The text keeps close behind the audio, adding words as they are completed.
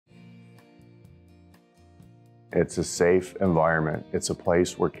It's a safe environment. It's a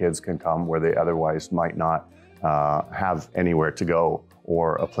place where kids can come where they otherwise might not have anywhere to go,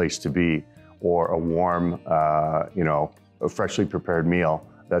 or a place to be, or a warm, a freshly prepared meal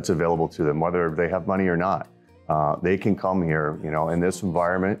that's available to them, whether they have money or not. They can come here, in this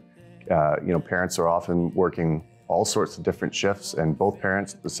environment. Parents are often working all sorts of different shifts, and both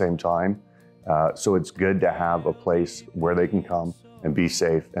parents at the same time. So it's good to have a place where they can come and be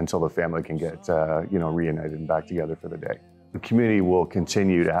safe until the family can get, reunited and back together for the day. The community will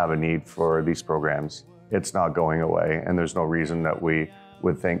continue to have a need for these programs. It's not going away, and there's no reason that we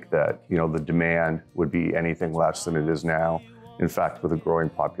would think that, the demand would be anything less than it is now. In fact, with a growing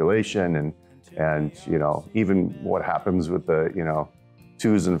population and even what happens with the,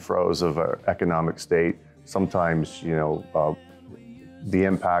 to's and fro's of our economic state, sometimes, the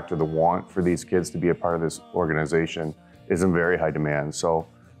impact or the want for these kids to be a part of this organization is in very high demand. So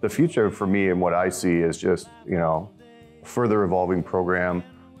the future for me and what I see is just, further evolving programming,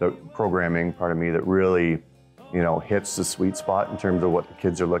 that really, hits the sweet spot in terms of what the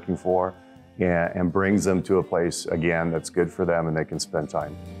kids are looking for, and brings them to a place, again, that's good for them and they can spend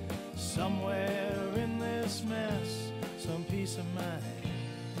time. Somewhere in this mess, some peace of mind.